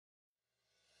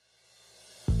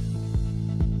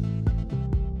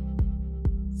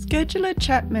Schedule a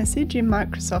chat message in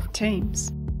Microsoft Teams.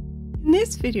 In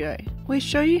this video, we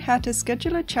show you how to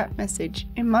schedule a chat message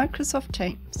in Microsoft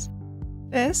Teams.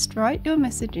 First, write your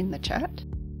message in the chat,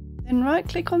 then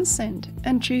right-click on Send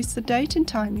and choose the date and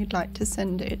time you'd like to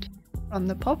send it from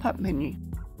the pop-up menu.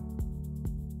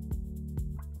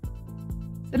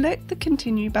 Select the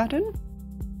Continue button,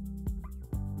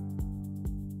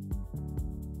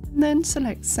 and then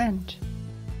select Send.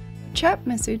 The chat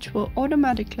message will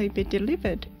automatically be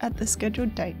delivered at the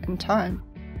scheduled date and time.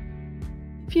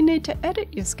 If you need to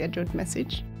edit your scheduled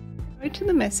message, go to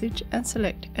the message and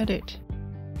select Edit.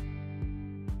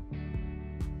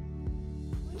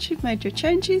 Once you've made your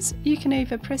changes, you can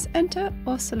either press Enter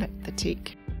or select the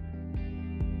tick.